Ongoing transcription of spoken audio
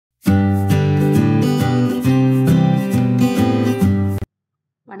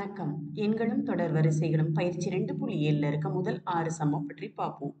எண்களும் தொடர் வரிசைகளும் பயிற்சி 2.7 இருக்க முதல் 6 சம்ம பற்றி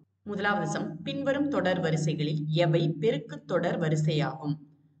பார்ப்போம். முதலாவது சம், பின்வரும் தொடர் வரிசைகளில் எவை பெருக்கு தொடர் வரிசையாகும்?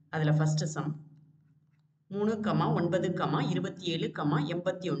 அதுல ஃபர்ஸ்ட் சம் 3, 9, 27,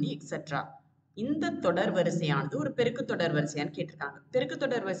 81 எக்ஸெட்ரா. இந்த தொடர் வரிசையானது ஒரு பெருக்கு தொடர் வரிசையான்னு கேட்டிருக்காங்க. பெருக்கு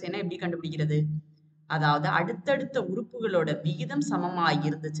தொடர் வரிசைனா எப்படி கண்டுபிடிக்கிறது? அதாவது அடுத்தடுத்த உறுப்புகளோட விகிதம் சமமாய்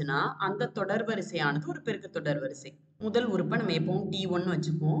இருந்துச்சுன்னா அந்த தொடர் வரிசையானது ஒரு பெருக்கு தொடர் வரிசை. முதல் உறுப்பை நம்ம எப்பவும் T1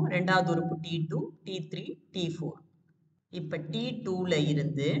 வச்சுப்போம். ரெண்டாவது உறுப்பு T2, T3, T4. இப்ப T2ல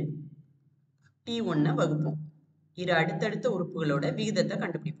இருந்து T1 வகுப்போம். இரு அடுத்தடுத்த உறுப்புகளோட விகிதத்தை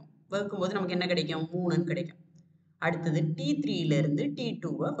கண்டுபிடிப்போம். வகுக்கும் போது நமக்கு என்ன கிடைக்கும்? 3ன்னு கிடைக்கும். அடுத்தது T3ல இருந்து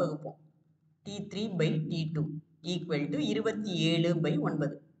T2 வகுப்போம். T3 by T2 equal to 27/9.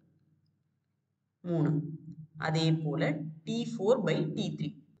 3. அதே போல T4 by T3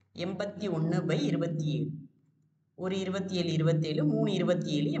 81/27. ஒரு 27 27, 3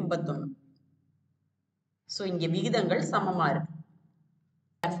 27, 81. ஸோ இங்க விகிதங்கள் சமமா இருக்கு.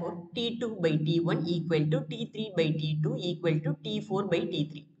 Therefore, T2 by T1 equal to T3 by T2 equal to T4 by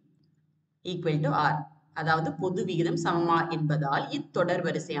T3 equal to R. அதாவது பொது விகிதம் சமமா என்பதால் இத்தொடர்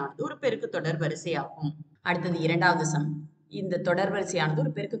வரிசையானது ஒரு பெருக்கு தொடர் வரிசையாகும். அடுத்தது இரண்டாவது சம். இந்த தொடர் வரிசையானது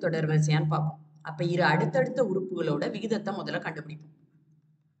ஒரு பெருக்கு தொடர் வரிசையான்னு பார்ப்போம். அப்ப இரு அடுத்தடுத்த உறுப்புகளோட விகிதத்தை முதல்ல கண்டுபிடிப்போம்.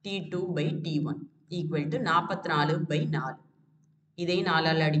 T2 by T1 equal to 44/4. இதை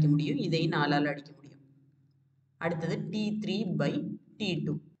 4ஆல் அடிக்க முடியும், இதை 4ஆல் அடிக்க முடியும். அடுத்தது T3 by T2.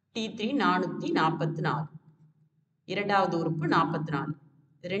 T3 444. இரண்டாவது உறுப்பு 44.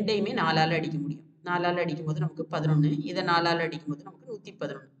 ரெண்டையுமே 4ஆல் அடிக்க முடியும். 4ஆல் அடிக்கும் போது நமக்கு 11, இதை 4ஆல் அடிக்கும் போது நமக்கு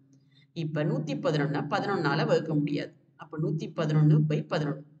 111. இப்ப 111 11ஆல வகுக்க முடியாது. அப்ப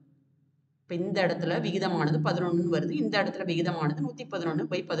 111/11. இப்ப இந்த இடத்துல விகிதமானது 11 வருது, இந்த இடத்துல விகிதமானது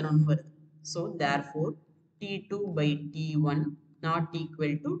 111/11 வருது. So therefore T2 by T1 not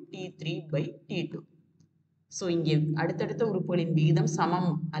equal to T3 by T2. So இங்கே அடுத்தடுத்த உறுப்புகளின் விகிதம் சமம்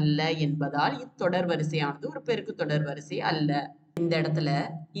அல்ல என்பதால் இத்தொடர் வரிசையானது ஒரு பெருக்கு தொடர் வரிசை அல்ல. இந்த இடத்துல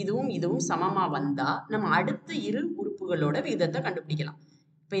இதுவும் இதுவும் சமமா வந்தா நம்ம அடுத்த இரு உறுப்புகளோட விகிதத்தை கண்டுபிடிக்கலாம்.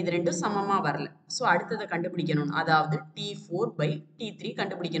 இப்ப இது ரெண்டும் சமமா வரல. சோ அடுத்ததை கண்டுபிடிக்கணும். அதாவது T4 by T3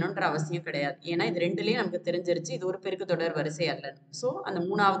 கண்டுபிடிக்கணும்ன்ற அவசியம் கிடையாது. ஏன்னா இது ரெண்டுலயும் நமக்கு தெரிஞ்சிருச்சு இது ஒரு பெருக்கு தொடர் வரிசை அல்ல. சோ அந்த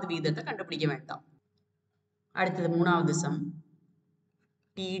மூணாவது விகிதத்தை கண்டுபிடிக்க வேண்டாம். அடுத்தது மூணாவது சம்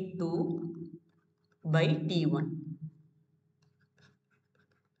T2 by T1.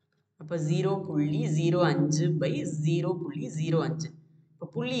 அப்ப 0.05 by 0.05. இப்ப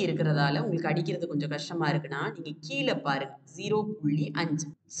புள்ளி இருக்கிறதால உங்களுக்கு அடிக்கிறது கொஞ்சம் கஷ்டமா இருக்குன்னா நீங்க கீழே பாருங்க 0.5.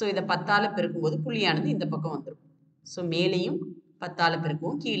 சோ இதை 10ஆல பெருக்கும் போது புள்ளியானது இந்த பக்கம் வந்துடும். சோ மேலையும் 10ஆல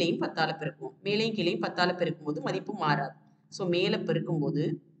பெருக்குவோம், கீழையும் 10ஆல பெருக்குவோம். மேலையும் கீழையும் 10ஆல பெருக்கும் போது மதிப்பு மாறாது. சோ மேல பெருக்கும் போது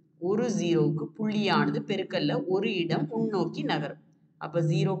ஒரு 0க்கு புள்ளியானது பெருக்கல்ல ஒரு இடம் முன்னோக்கி நகரும். அப்ப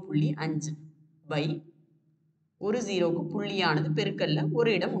 0.5 by ஒரு 0க்கு புள்ளியானது பெருக்கல்ல ஒரு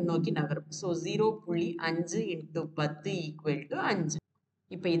இடம் முன்னோக்கி நகரும். So 0.5 into 10 equal to 5.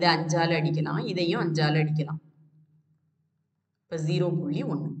 இப்ப இதை 5ஆல அடிக்கலாம், இதையும் 5ஆல அடிக்கலாம். இப்ப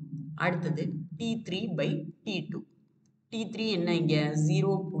 0.1. அடுத்தது T3 by T2. T3 என்ன இங்க?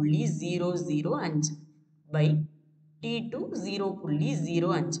 0.005 by T2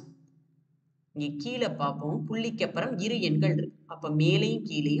 0.05. இங்க கீழே பார்ப்போம், புள்ளிக்கு அப்புறம் இரு எண்கள் இருக்கு. அப்ப மேலையும்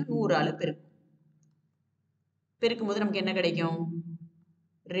கீழையும் 100ஆல பெருக்கும். பெருக்கும் போது நமக்கு என்ன கிடைக்கும்?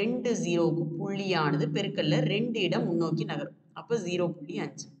 2 0க்கு புள்ளியானது பெருக்கல்ல 2 இடம் முன்னோக்கி நகரும். அப்ப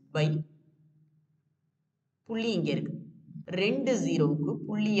 0.5 by புள்ளி இங்க இருக்கு. 2 0க்கு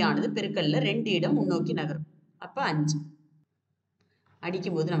புள்ளியானது பெருக்கல்ல 2 இடம் முன்னோக்கி நகரும். அப்ப 5.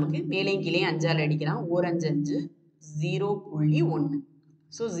 அடிக்கும் போது நமக்கு மேலையும் கீழையும் 5ஆல அடிக்கலாம். 1 5 5 0.1.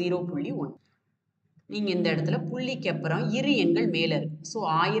 சோ 0.1. நீங்க இந்த இடத்துல புள்ளிக்கு அப்புறம் இரு எண்கள் மேல இருக்கு. சோ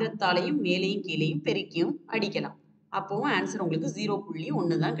 1000ஆலையும் மேலையும் கீழையும் பெருக்கியும் அடிக்கலாம். அப்பவும் ஆன்சர் உங்களுக்கு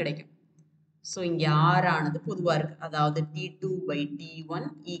 0.1 தான் கிடைக்கும். சோ இங்க R ஆனது பொதுவா இருக்கு. அதாவது T2 by T1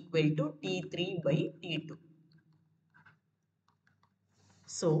 equal to T3 by T2.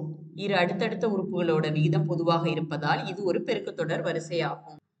 So இரு அடுத்தடுத்த உறுப்புகளோட விகிதம் பொதுவாக இருப்பதால் இது ஒரு பெருக்கு தொடர்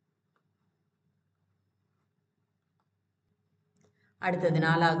வரிசையாகும். அடுத்தது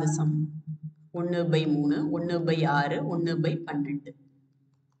நாலாவது சம் 1/3, 1/6, 1/12.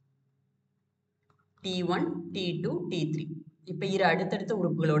 T1, T2, T3. இப்ப இரு அடுத்தடுத்த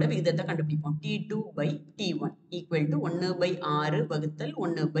உறுப்புகளோட விகிதத்தை கண்டுபிடிப்போம். T2 by T1 equal to 1/6 வகுத்தல்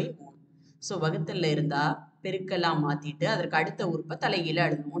 1/3. சோ வகுத்தல்ல இருந்தா பெருக்கலா மாத்திட்டு அதற்கு அடுத்த உறுப்பை தலைகீழ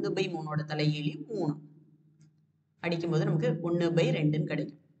எழுதணும். 1/3ஓட தலைகீழ் 3. அடிக்கும் போது நமக்கு 1/2ன்னு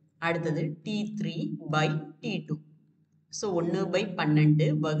கிடைக்கும். அடுத்தது T3 by T2. சோ 1/12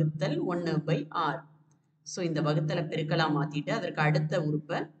 வகுத்தல் 1/6. ஸோ இந்த வகுத்தலை பெருக்கலா மாத்திட்டு அதற்கு அடுத்த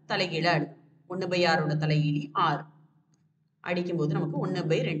உறுப்பை தலைகீழா அடுக்கும். 1/6 தலைகீழி 6 அடிக்கும்போது நமக்கு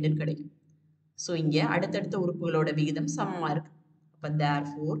 1/2 கிடைக்கும். ஸோ இங்க அடுத்தடுத்த உறுப்புகளோட விகிதம் சமமா இருக்கு. அப்ப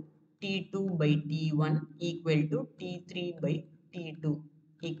therefore T2/T1 equal to T3/T2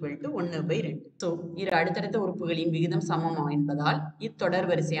 equal to 1/2. So இரு அடுத்தடுத்த உறுப்புகளின் விகிதம் சமமா என்பதால் இத்தொடர்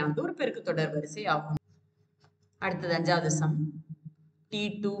வரிசையானது ஒரு பெருக்கு தொடர் வரிசை ஆகும். அடுத்தது 5வது சம்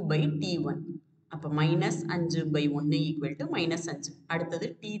T2/T1. அப்ப -5/1 equal to -5. அடுத்தது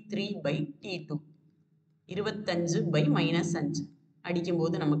T3/T2. 25/-5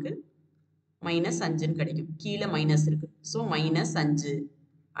 அடிக்கும்போது நமக்கு -5 கிடைக்கும். கீழே மைனஸ் இருக்கு. ஸோ -5.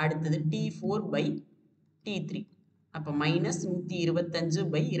 அடுத்தது T4/T3. அப்ப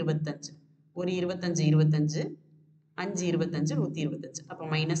 -125/25. ஒரு 25 25 5 25 125. அப்ப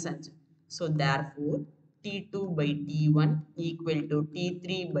 -5. So therefore T2/T1 equal to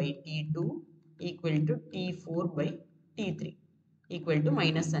T3/T2 equal to T4/T3 equal to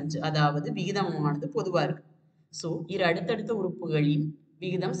 -5. அதாவது விகிதமானது பொதுவா இருக்கு. ஸோ இரு அடுத்தடுத்த உறுப்புகளின்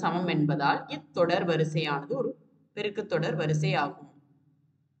விகிதம் சமம் என்பதால் இத்தொடர் வரிசையானது ஒரு பெருக்கு தொடர் வரிசை ஆகும்.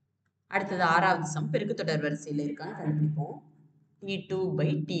 அடுத்தது 6வது சம் பெருக்கு தொடர் வரிசையில் இருக்கான்னு கண்டுபிடிப்போம்.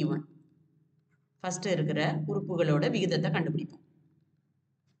 T2/T1. ஃபர்ஸ்ட் இருக்கிற உறுப்புகளோட விகிதத்தை கண்டுபிடிப்போம்.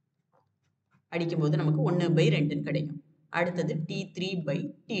 அடிக்கும்போது நமக்கு 1/2 கிடைக்கும். அடுத்தது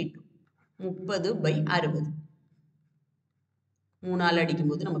T3/T2. 30/60. 3ஆல்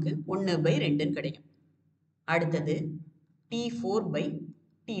அடிக்கும்போது நமக்கு 1/2 கிடைக்கும். அடுத்தது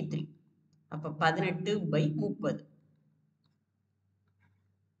T4/T3. அப்ப 18/30.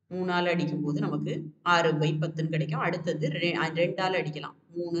 3ஆல் அடிக்கும்போது நமக்கு 6/10 கிடைக்கும். அடுத்தது 2ஆல் அடிக்கலாம்.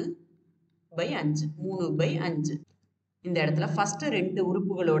 3/5. 3/5. இந்த இடத்துல ஃபர்ஸ்ட் 2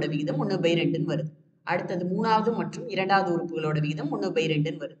 உறுப்புகளோட விகிதம் 1/2 வருது. அடுத்தது 3வது மற்றும் 2வது உறுப்புகளோட விகிதம்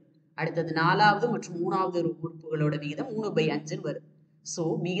 1/2 வருது. அடுத்தது 4வது மற்றும் 3வது உறுப்புகளோட விகிதம் 3/5 வருது. ஸோ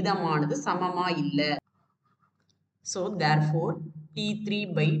விகிதமானது சமமா இல்ல. So therefore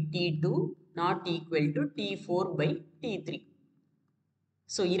T3/T2 not equal to T4/T3.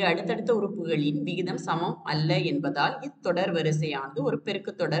 So இரு அடுத்தடுத்த உறுப்புகளின் விகிதம் சமம் அல்ல என்பதால் இத்தொடர் வரிசையானது ஒரு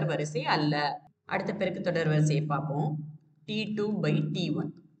பெருக்கு தொடர் வரிசை அல்ல. அடுத்த பெருக்கு தொடர் வரிசையை பார்ப்போம். T2/T1.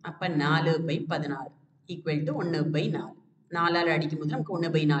 அப்ப 4/16 equal to 1/4. 4ஆல் அடிக்கும்போது நமக்கு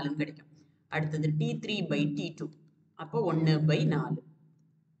 1/4 கிடைக்கும். அடுத்தது T3/T2. அப்போ 1/4.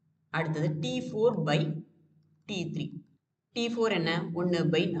 அடுத்தது T4/T3. T4 என்ன?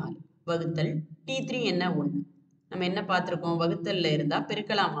 1/4 வகுத்தல் T3 என்ன? 1. நம்ம என்ன பார்த்திருக்கோம்? வகுத்தல்ல இருந்தா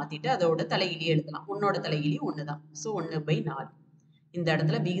பெருக்கலா மாத்திட்டு அதோட தலைகிழி எழுதலாம். 1ஓட தலைகிழி 1 தான். ஸோ 1/4. இந்த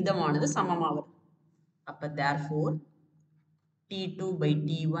இடத்துல விகிதமானது சமமா வரும். அப்ப therefore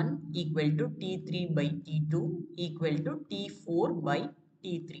T2/T1 equal to T3/T2 equal to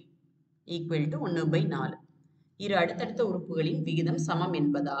T4/T3 equal to 1/4. இரு அடுத்தடுத்த உறுப்புகளின் விகிதம் சமம்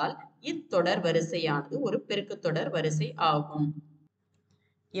என்பதால் இத்தொடர் வரிசையானது ஒரு பெருக்கு தொடர் வரிசை ஆகும்.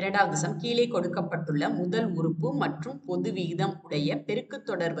 2வது சம் கீழே கொடுக்கப்பட்டுள்ள முதல் உறுப்பு மற்றும் பொது விகிதம் உடைய பெருக்கு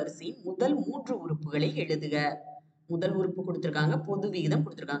தொடர் வரிசையின் முதல் 3 உறுப்புகளை எழுதுக. முதல் உறுப்பு கொடுத்திருக்காங்க, பொது விகிதம்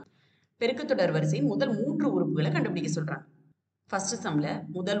கொடுத்திருக்காங்க. பெருக்கு தொடர் வரிசையின் முதல் 3 உறுப்புகளை கண்டுபிடிக்க சொல்றாங்க. ஃபர்ஸ்ட் சம்ல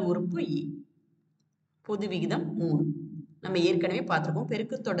முதல் உறுப்பு E, பொது விகிதம் 3. நம்ம ஏற்கனவே பார்த்திருக்கோம்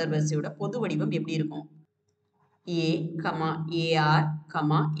பெருக்கு தொடர் வரிசையோட பொது வடிவம் எப்படி இருக்கும்? A, AR,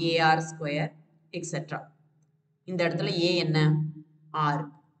 AR square etcetera. இந்த இடத்துல A என்ன? 6.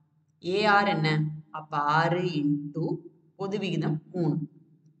 AR என்ன? அப்ப 6 இன்டு பொது விகிதம் 3.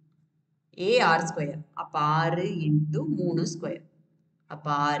 AR ஸ்கொயர் அப்ப 6 இன்டு 3 ஸ்கொயர். அப்ப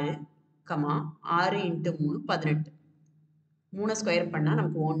 6, 6 இன்டு 3 18. 3 ஸ்கொயர் பண்ணா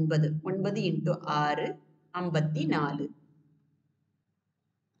நமக்கு 9. 9 இன்டு 6 54.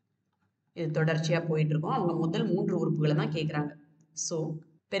 இது தொடர்ச்சியா போயிட்டு இருக்கும். அவங்க முதல் 3 உறுப்புகளை தான் கேட்குறாங்க. ஸோ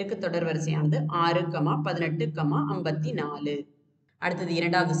பெருக்கு தொடர் வரிசையானது 6, 18, 54. அடுத்தது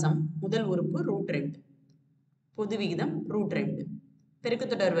 2வது சம் முதல் உறுப்பு √2, பொது விகிதம் √2. பெருக்கு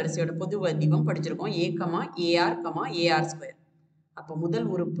தொடர் வரிசையோட பொது வடிவம் படிச்சிருக்கோம். A, AR, AR square. அப்போ முதல்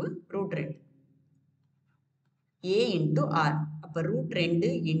உறுப்பு √2. A into R. அப்ப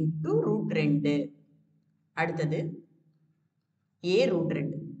 √2 இன்டு √2. அடுத்தது A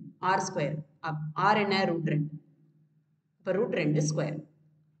 √2. R square. R என்ன? √2. இப்ப √2 ஸ்கொயர்.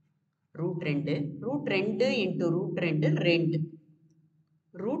 √2 இன்டு √2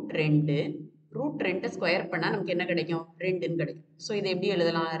 2. √2 ஸ்கொயர் பண்ணா நமக்கு என்ன கிடைக்கும்? 2 கிடைக்கும். ஸோ இதை எப்படி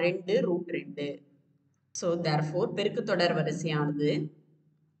எழுதலாம்? 2 √2. ஸோ therefore பெருக்கு தொடர் வரிசையானது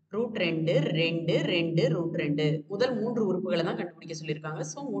 √2 2 2 √2. முதல் 3 உறுப்புகளை தான் கண்டுபிடிக்க சொல்லியிருக்காங்க.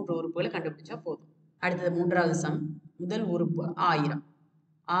 ஸோ 3 உறுப்புகளை கண்டுபிடிச்சா போதும். அடுத்தது 3வது சம் முதல் உறுப்பு 1000.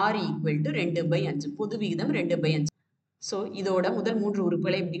 R equal to 2/5. பொது விகிதம் 2/5. ஸோ இதோட முதல் 3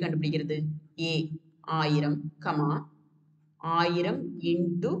 உறுப்புகளை எப்படி கண்டுபிடிக்கிறது? A 1000, 1000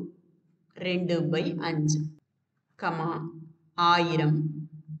 into 2/5, 1000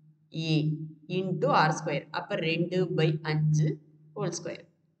 A into R square. அப்ப 2/5 whole square.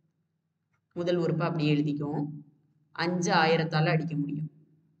 முதல் உறுப்பு அப்படி எழுதிக்கும். 5 1000ஆல அடிக்க முடியும்.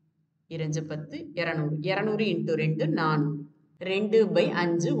 2 10 200. 200 into 2 400.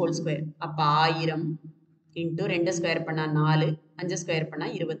 2/5 whole square. அப்ப 1000 into 2 ஸ்கொயர் பண்ணா 4, 5 ஸ்கொயர் பண்ணா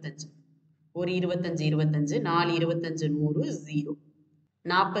 25. ஒரு 25 25, 4 25 100 0.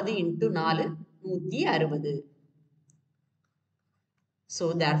 40 into 4 160. So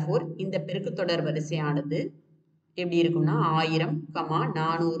therefore இந்த பெருக்கு தொடர் வரிசையானது எப்படி இருக்கும்னா 1000,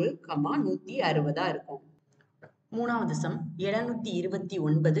 400, 160 இருக்கும். மூணாவது சம் 729,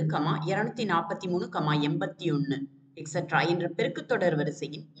 243, 81 எக்ஸெட்ரா என்ற பெருக்கு தொடர்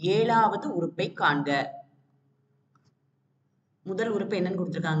வரிசையின் 7வது உறுப்பை காண்க. முதல் உறுப்பு என்னன்னு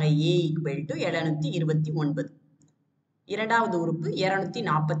கொடுத்திருக்காங்க? A equal to 729. இரண்டாவது உறுப்பு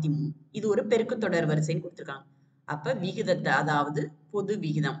 243. இது ஒரு பெருக்கு தொடர் வரிசைன்னு கொடுத்திருக்காங்க. அப்ப விகிதத்தை, அதாவது பொது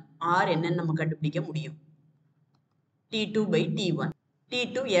விகிதம் R என்னன்னு நம்ம கண்டுபிடிக்க முடியும். T2/T1.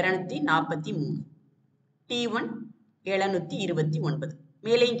 T2 243. T1 729.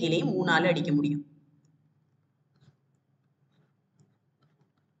 மேலையும் கீழையும் 3ஆல அடிக்க முடியும்.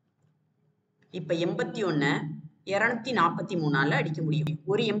 இப்ப 81 243ஆல அடிக்க முடியும்.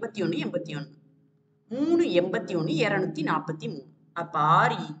 ஒரு 81 81. 3 81 243. அப்ப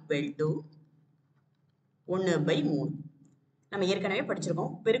R equal to 1/3. நம்ம ஏற்கனவே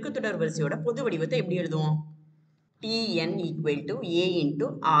படிச்சிருக்கோம். பெருக்குத்தொடர் வரிசையோட பொது வடிவத்தை எப்படி எழுதுவோம்? Tn equal to A into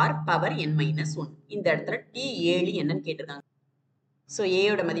R power n minus 1. இந்த இடத்துல T7 என்னன்னு கேட்டிருக்காங்க. ஸோ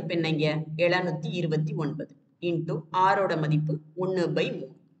ஏயோட மதிப்பு என்ன இங்க? 729 into R ஓட மதிப்பு 1/3.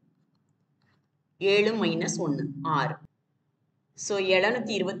 7 minus 1 6. So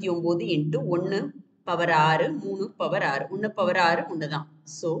 729 into 1 power 6 3 power 6. 1 power 6 1 தான்.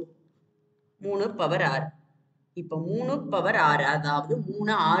 So 3 power 6. இப்போ 3 power 6, அதாவது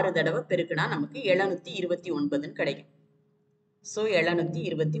 3 6 தடவை பெருக்குனா நமக்கு 729 கிடைக்கும். ஸோ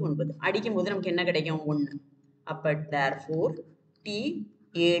 729 அடிக்கும் போது நமக்கு என்ன கிடைக்கும்? 1. அப்ப therefore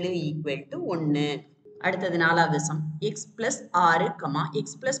T7 equal to 1. அடுத்தது 4வது some. x plus 6, x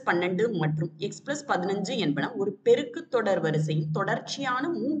plus 12 மற்றும் x plus 15 என்பன ஒரு பெருக்கு தொடர் வரிசையின் தொடர்ச்சியான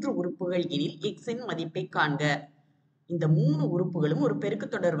 3 உறுப்புகள் எனில் x இன் மதிப்பை காண்க. இந்த 3 உறுப்புகளும் ஒரு பெருக்கு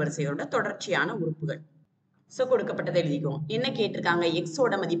தொடர் வரிசையோட தொடர்ச்சியான உறுப்புகள். ஸோ கொடுக்கப்பட்டதை எழுதிக்குவோம். என்ன கேட்டிருக்காங்க? x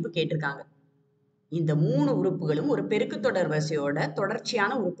ஓட மதிப்பு கேட்டிருக்காங்க. இந்த 3 உறுப்புகளும் ஒரு பெருக்கு தொடர் வரிசையோட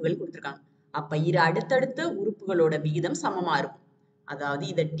தொடர்ச்சியான உறுப்புகள் கொடுத்திருக்காங்க. அப்ப இரு அடுத்தடுத்த உறுப்புகளோட விகிதம் சமமா இருக்கும். அதாவது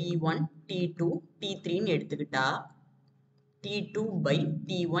இதை T1, T2, T3ன்னு எடுத்துக்கிட்டா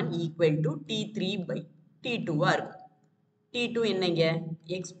T2/T1 equal to T3/T2 இருக்கும். T2 என்னங்க?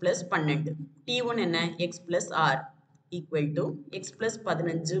 x plus 12. T1 என்ன? x plus R equal to x plus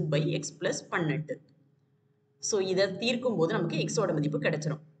 15/x plus 12. So இதை தீர்க்கும் போது நமக்கு x ஓட மதிப்பு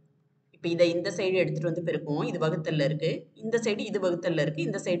கிடைச்சிரும். இப்போ இதை இந்த சைடு எடுத்துட்டு வந்து பெருக்குவோம். இது வகுத்தல்ல இருக்கு. இந்த சைடு இது வகுத்தல்ல இருக்கு.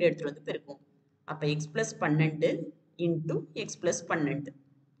 இந்த சைடு எடுத்துட்டு வந்து பெருக்குவோம். அப்ப x plus 12 into x plus 12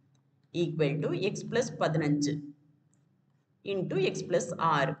 equal to x plus 15 into x plus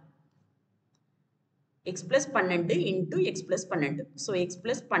 6. x plus 12 into x plus 12. So x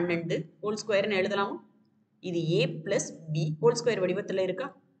plus 12 whole square ன்னு எழுதலாமா? இது a plus b whole square வடிவத்துல இருக்கா?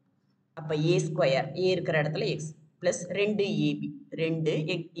 அப்ப a square, a இருக்கிற இடத்துல x plus 2ab. 2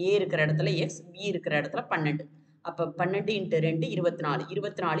 a இருக்கிற இடத்துல x, b இருக்கிற இடத்துல 12. அப்ப 12 into 2 24.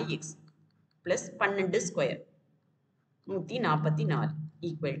 24x plus 12 square 144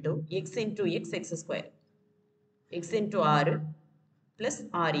 equal to x into x x square. x into r plus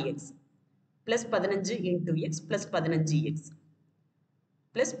rex plus 15 into x plus 15x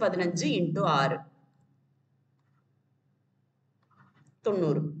plus 15 into r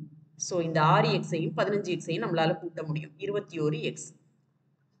 90. So இந்த 6x-ஐயும் 15x-ஐயும் நம்மளால கூட்ட முடியும். 21x.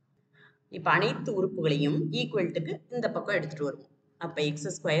 இப்ப அனைத்து உறுப்புகளையும் ஈக்குவல்ட்டுக்கு இந்த பக்கம் எடுத்துட்டு வருவோம். அப்ப x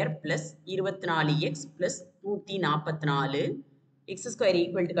square plus 24x plus 144. x square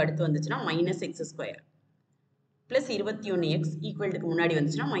ஈக்குவல்ட்டுக்கு அடுத்து வந்துச்சுன்னா minus X square plus 21x ஈக்குவல்ட்டுக்கு முன்னாடி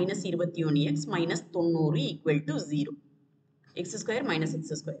வந்துச்சுன்னா minus 21x minus 90 equal to 0. X square minus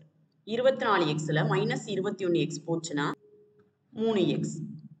X square. 24xல minus 21x போச்சுன்னா 3x.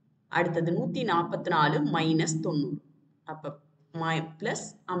 அடுத்தது 144 மைனஸ் 90. அப்ப பிளஸ்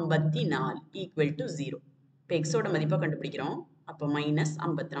 54 ஈக்குவல் டு 0. இப்போ எக்ஸோட மதிப்பை கண்டுபிடிக்கிறோம். அப்போ minus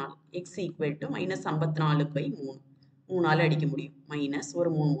 54. X equal to minus 54/3. 3ஆல் அடிக்க முடியும். மைனஸ்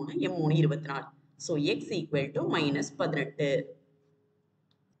ஒரு 3 3 m3 24. So X equal to minus 18.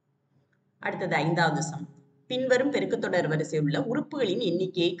 அடுத்தது 5வது சம். பின்வரும் பெருக்குத்தொடர் வரிசையில் உள்ள உறுப்புகளின்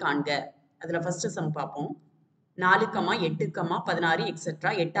எண்ணிக்கையை காண்க. அதுல ஃபர்ஸ்ட் சம் பார்ப்போம். 4, 8, 16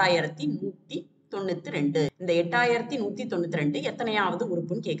 எக்ஸெட்ரா 8192. இந்த 8192 எத்தனையாவது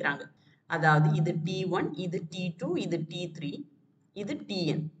உறுப்புன்னு கேக்குறாங்க. அதாவது இது T1, இது T2, இது T3, இது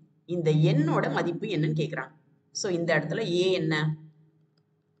Tn. இந்த எண்ணோட மதிப்பு என்னன்னு கேக்குறாங்க. சோ இந்த இடத்துல A என்ன?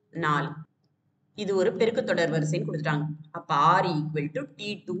 4. இது ஒரு பெருக்குத்தொடர் வரிசைன்னு கொடுத்துட்டாங்க. அப்ப R equal to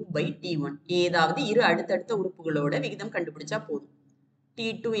T2 by T1. ஏதாவது இரு அடுத்தடுத்த உறுப்புகளோட விகிதம் கண்டுபிடிச்சா போதும்.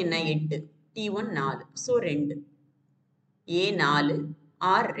 T2 என்ன? 8. T1 4. So 2. A 4,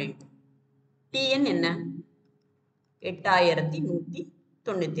 R 2. Tn என்ன?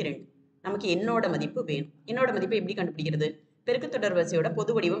 8192. நமக்கு என்னோட மதிப்பு வேணும். என்னோட மதிப்பை எப்படி கண்டுபிடிக்கிறது? பெருக்குத்தொடர் வரிசையோட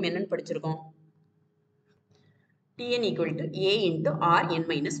பொது வடிவம் என்னன்னு படிச்சிருக்கோம். Tn equal to A into Rn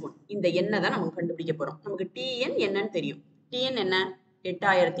minus 1. இந்த எண்ணை தான் நம்ம கண்டுபிடிக்க போறோம். நமக்கு Tn என்னன்னு தெரியும். Tn என்ன?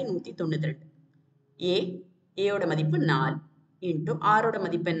 8192. Aயோட மதிப்பு 4 into Rோட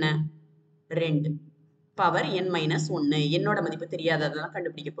மதிப்பு என்ன? 2. Power n minus 1. என்னோட மதிப்பு தெரியாததான்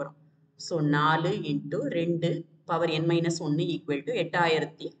கண்டுபிடிக்க போறோம். So 4 into 2 power n minus 1 equal to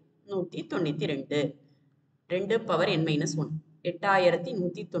 8192. 2 power n minus 1.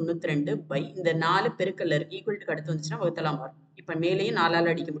 8192 by இந்த 4 பெருக்கல்ல இருக்கு. ஈக்குவல் அடுத்து வந்துச்சுன்னா வகுத்தலாம் மாறும். இப்ப மேலேயும்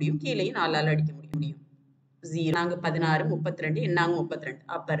 4ஆல அடிக்க முடியும், கீழேயும் 4ஆல அடிக்க முடியும். 0 நாங்க 16, 32, என்னாங்க 32.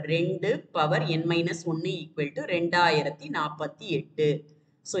 அப்ப 2 power n minus 1 equal to 2048.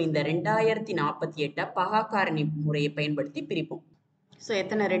 So இந்த 2048 பகாக்காரணி முறையை பயன்படுத்தி பிரிப்போம். சோ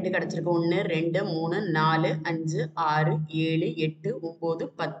எத்தனை 2 கிடைச்சிருக்கு? 1, 2, 3, 4, 5, 6, 7, 8, 9,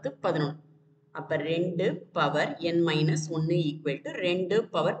 10, 11. அப்ப 2 power n minus 1 equal to 2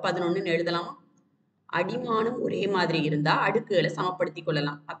 power 11 எழுதலாமா? அடிமானம் ஒரே மாதிரி இருந்தா அடுக்குகளை சமப்படுத்திக்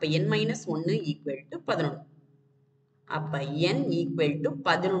கொள்ளலாம். அப்ப n minus 1 equal to 11. அப்ப n equal to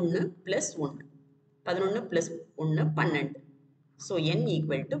 11 plus 1. 11 plus 1 12. So n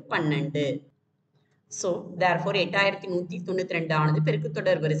equal to 12. So therefore 8192 ஆனது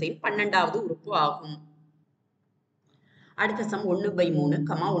பெருக்குத்தொடர் வரிசையின் 12வது உறுப்பு ஆகும். அடுத்த சம் 1/3,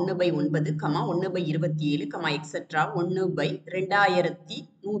 1/9, 1/27, எக்ஸெட்ரா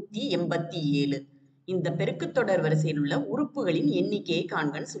 1/2187. இந்த பெருக்குத்தொடர் வரிசையில் உள்ள உறுப்புகளின் எண்ணிக்கையை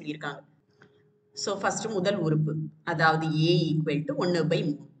காண்கன்னு சொல்லியிருக்காங்க. சோ ஃபர்ஸ்ட் முதல் உறுப்பு, அதாவது A equal to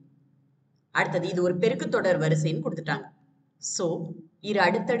 1/3. அடுத்தது இது ஒரு பெருக்குத்தொடர் வரிசைன்னு கொடுத்துட்டாங்க. சோ இரு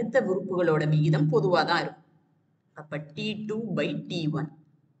அடுத்தடுத்த உறுப்புகளோட விகிதம் பொதுவா தான் இருக்கும். அப்ப T2 by T1.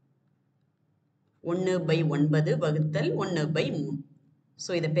 1/9 வகுத்தல் 1/3.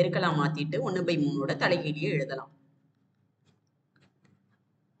 சோ இதை பெருக்கலாம் மாத்திட்டு 1/3ஓட தலைகீழியே எழுதலாம்.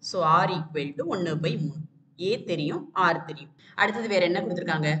 So R equal to 1/3. A தெரியும், R தெரியும். அடுத்தது வேற என்ன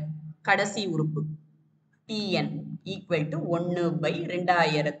கொடுத்திருக்காங்க? கடைசி உறுப்பு Tn equal to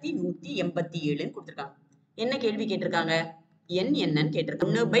 1/2187 கொடுத்திருக்காங்க. என்ன கேள்வி கேட்டிருக்காங்க? n என்னன்னு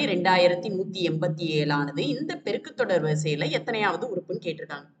கேட்டிருக்காங்க. 1/2187 ஆனது இந்த பெருக்குத்தொடர் வரிசையில எத்தனையாவது உறுப்புன்னு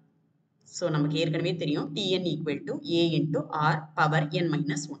கேட்டிருக்காங்க. சோ நமக்கு ஏற்கனவே தெரியும் Tn equal to A into R power n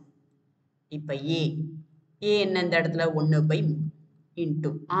minus 1. இப்ப A என்ன இந்த இடத்துல 1/3 into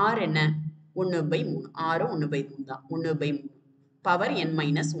R என்ன? 1/3. R 1/3 தான். 1/3 பவர் n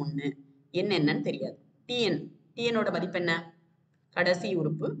minus 1. n என்னன்னு தெரியாது. Tnோட மதிப்பு என்ன? கடைசி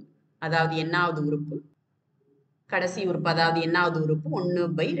உறுப்பு, அதாவது என்னாவது உறுப்பு? கடைசி உறுப்பு, அதாவது என்னாவது உறுப்பு?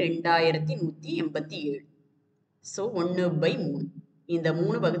 1/2187. சோ 1/3. இந்த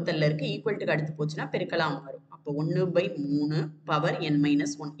 3 வகுத்தல்ல இருக்கு. ஈக்குவல்ட்டுக்கு அடுத்து போச்சுன்னா பெருக்கலாம் மாறும். அப்போ 1/3 பவர் n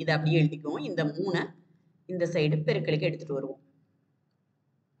minus 1. இதை அப்படியே எழுதிக்குவோம். இந்த 3 இந்த சைடு பெருக்கலுக்கு எடுத்துட்டு வருவோம்.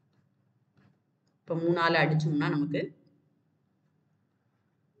 இப்போ 3ஆல அடிச்சோம்னா நமக்கு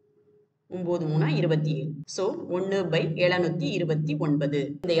 9 3 27. சோ 1/729.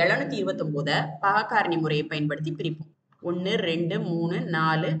 இந்த 729 பகாக்காரணி முறையை பயன்படுத்தி பிரிப்போம். 1, 2, 3,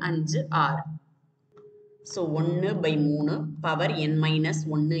 4, 5, 6. So 1/3 power n minus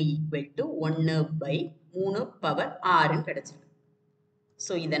 1 equal to 1/3 power 6 கிடைச்சிருக்கு.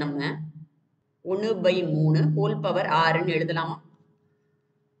 So இதை நம்ம 1/3 whole பவர் 6 எழுதலாமா?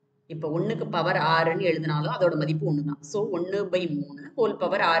 இப்ப 1க்கு பவர் 6 எழுதினாலும் அதோட மதிப்பு 1 தான். So 1/3 whole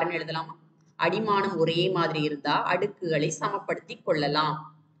பவர் 6 எழுதலாமா? அடிமானம் ஒரே மாதிரி இருந்தா அடுக்குகளை சமப்படுத்தி கொள்ளலாம்.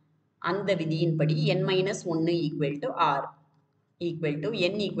 அந்த விதியின்படி n minus 1 equal to r equal to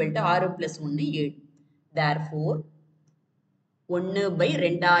n equal to 6 plus 1 7. Therefore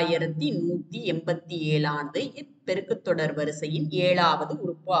 1/2187 ஆனது இப்பெருக்குத்தொடர் வரிசையின் 7வது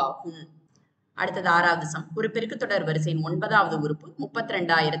உறுப்பு ஆகும். அடுத்தது 6வது சம். ஒரு பெருக்குத்தொடர் வரிசையின் 9வது உறுப்பு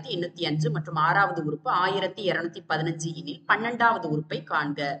 32805 மற்றும் 6வது உறுப்பு 1215 எனில் 12வது உறுப்பை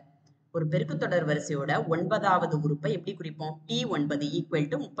காண்க. ஒரு பெருக்குத்தொடர் வரிசையோட 9வது உறுப்பை எப்படி குறிப்போம்? T9 equal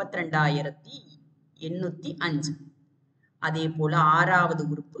to 32,805. அதே போல 6வது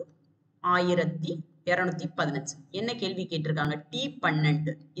உறுப்பு 1215. என்ன கேள்வி கேட்டிருக்காங்க?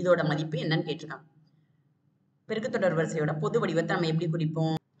 T12 இதோட மதிப்பு என்னன்னு கேட்டிருக்காங்க. பெருக்குத்தொடர் வரிசையோட பொது வடிவத்தை நம்ம எப்படி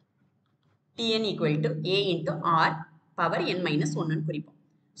குறிப்போம்? Tn equal to A into R power n minus 1ன்னு குறிப்போம்.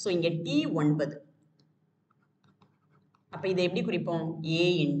 ஸோ இங்க T9. அப்ப இதை எப்படி குறிப்போம்? A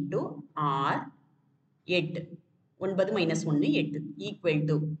into R 8. 9 minus 1 8 equal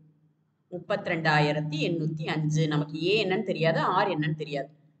to 32,805. நமக்கு A என்னன்னு தெரியாது, R என்னன்னு தெரியாது.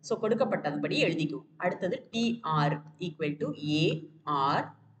 ஸோ கொடுக்கப்பட்டதுபடி எழுதிக்குவோம். அடுத்தது TR equal to AR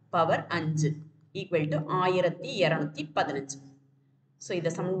power 5 equal to 1215. So இதை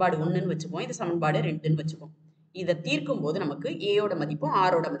சமன்பாடு 1ன்னு வச்சுப்போம், இது சமன்பாடு 2ன்னு வச்சுப்போம். இதை தீர்க்கும் போது நமக்கு ஏயோட மதிப்பும்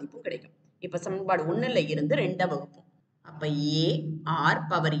ஆரோட மதிப்பும் கிடைக்கும். இப்ப சமன்பாடு 1ல இருந்து 2 வகுப்போம். அப்ப A R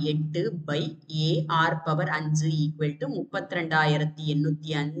power 8 by A R power 5 equal to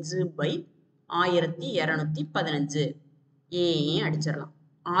 32,805 by 1215. ஏயும் அடிச்சிடலாம்.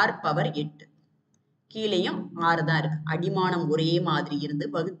 ஆர் பவர் 8 கீழேயும் 6 தான் இருக்கு. அடிமானம் ஒரே மாதிரி இருந்து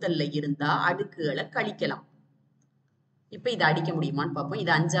வகுத்தல்ல இருந்தா அடுக்குகளை கழிக்கலாம். இப்ப இதை அடிக்க முடியுமான்னு பார்ப்போம்.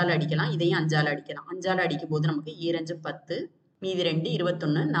 இதை 5ஆல அடிக்கலாம், இதையும் 5ஆல அடிக்கலாம். 5ஆல அடிக்கும் போது நமக்கு 2 10, மீதி 2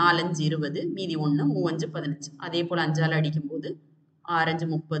 21, 4 5 20, மீதி 1 3 5 15. அதே போல 5ஆல அடிக்கும் போது 6 5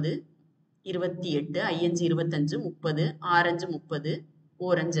 30, 28, 5 25, 30, 6 5 30,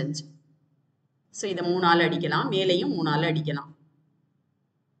 4 5 5. ஸோ இதை 3ஆல அடிக்கலாம், மேலையும் 3ஆல அடிக்கலாம்.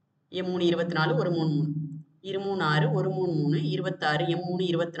 3 24, ஒரு 3 3, 2 3 6, ஒரு 3 3, 26, 3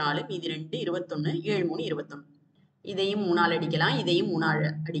 24, மீதி 2 21, 7 3 21. இதையும் 3ஆல அடிக்கலாம், இதையும் 3ஆல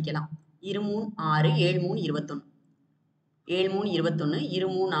அடிக்கலாம். 2 3 6, 7 3 21, 7 3 21, 2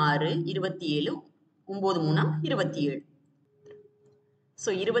 3 6, 27, 9 3 27. ஸோ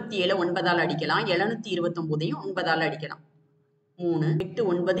 27 9ஆல அடிக்கலாம், 729ஐயும் 9ஆல அடிக்கலாம். 3 8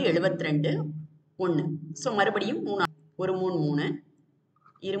 9 72 1. ஸோ மறுபடியும் 3 ஒரு 3 3,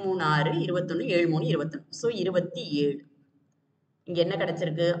 2 3 6, 21, 7 3 21. ஸோ 27. இங்க என்ன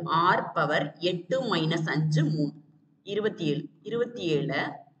கிடைச்சிருக்கு? R power 8 minus 5 3 27. 27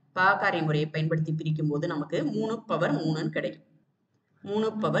 பாகாரிய முறையை பயன்படுத்தி பிரிக்கும் போது நமக்கு 3 பவர் 3ன்னு கிடைக்கும். 3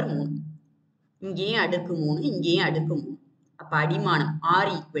 பவர் 3. இங்கேயும் அடுக்கு 3, இங்கேயும் அடுக்கு 3. அப்ப அடிமானம் R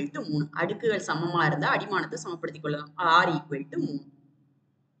ஈக்குவல் டு 3. அடுக்குகள் சமமா இருந்தா அடிமானத்தை சமப்படுத்திக் கொள்ளலாம். R equal to 3.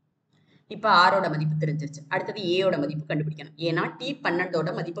 இப்ப ஆரோட மதிப்பு தெரிஞ்சிருச்சு. அடுத்தது ஏயோட மதிப்பு கண்டுபிடிக்கணும். ஏன்னா T12ஓட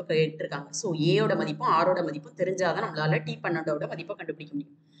மதிப்பு கேட்டிருக்காங்க. ஸோ ஏயோட மதிப்பும் ஆரோட மதிப்பும் தெரிஞ்சாதான் நம்மளால T12ஓட மதிப்பை கண்டுபிடிக்க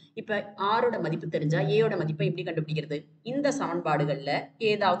முடியும். இப்ப ஆரோட மதிப்பு தெரிஞ்சா ஏயோட மதிப்பை எப்படி கண்டுபிடிக்கிறது? இந்த சமன்பாடுகள்ல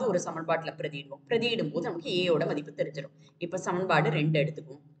ஏதாவது ஒரு சமன்பாட்டுல பிரதியிடுவோம். பிரதியிடும் போது நமக்கு ஏயோட மதிப்பு தெரிஞ்சிடும். இப்ப சமன்பாடு 2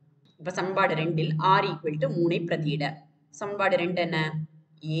 எடுத்துக்குவோம். இப்ப சமன்பாடு 2ல் R ஈக்குவல் டு 3ஐ பிரதியிட. சமன்பாடு 2 என்ன?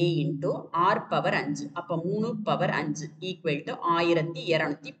 A into R power 5. அப்ப 3 பவர் 5 ஈக்குவல் டு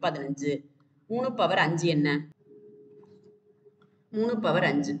 1215. 3 பவர் 5 என்ன? 3 பவர்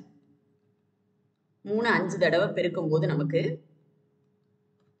 5. 3 5 தடவை பெருக்கும் போது நமக்கு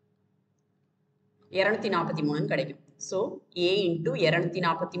 243 கிடைக்கும். So A into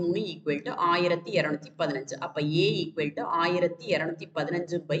 243 equal to 1215. அப்ப A ஈக்குவல் டு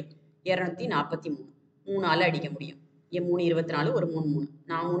 1215 பை 243. 3ஆல அடிக்க முடியும். 3 24, ஒரு 3 3,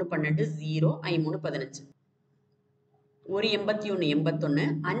 4 3 12, 0, 5 3 15. ஒரு 81 81,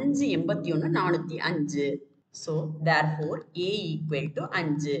 5 81 405. So therefore A equal to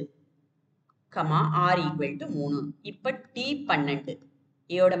 5, R equal to 3. இப்ப T12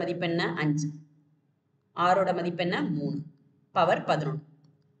 ஏயோட மதிப்பு என்ன? 5. ஆரோட மதிப்பு என்ன? 3 power 11.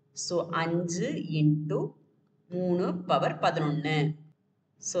 So 5 into 3 power 11.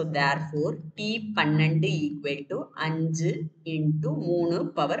 So therefore T12 equal to 5 into 3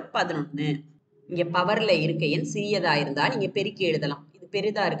 power 11. இங்க பவர்ல இருக்க எண் சிறியதா இருந்தா நீங்க பெருக்கி எழுதலாம். இது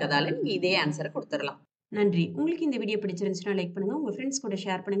பெரிதா இருக்கதால நீங்க இதே ஆன்சரை கொடுத்துடலாம். நன்றி. உங்களுக்கு இந்த வீடியோ பிடிச்சிருந்துச்சுன்னா லைக் பண்ணுங்க, உங்க ஃப்ரெண்ட்ஸ் கூட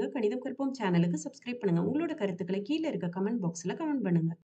ஷேர் பண்ணுங்க, கணிதம் கற்போம் சேனலுக்கு சப்ஸ்கிரைப் பண்ணுங்க. உங்களோட கருத்துக்களை கீழே இருக்க கமெண்ட் பாக்ஸ்ல கமெண்ட் பண்ணுங்க.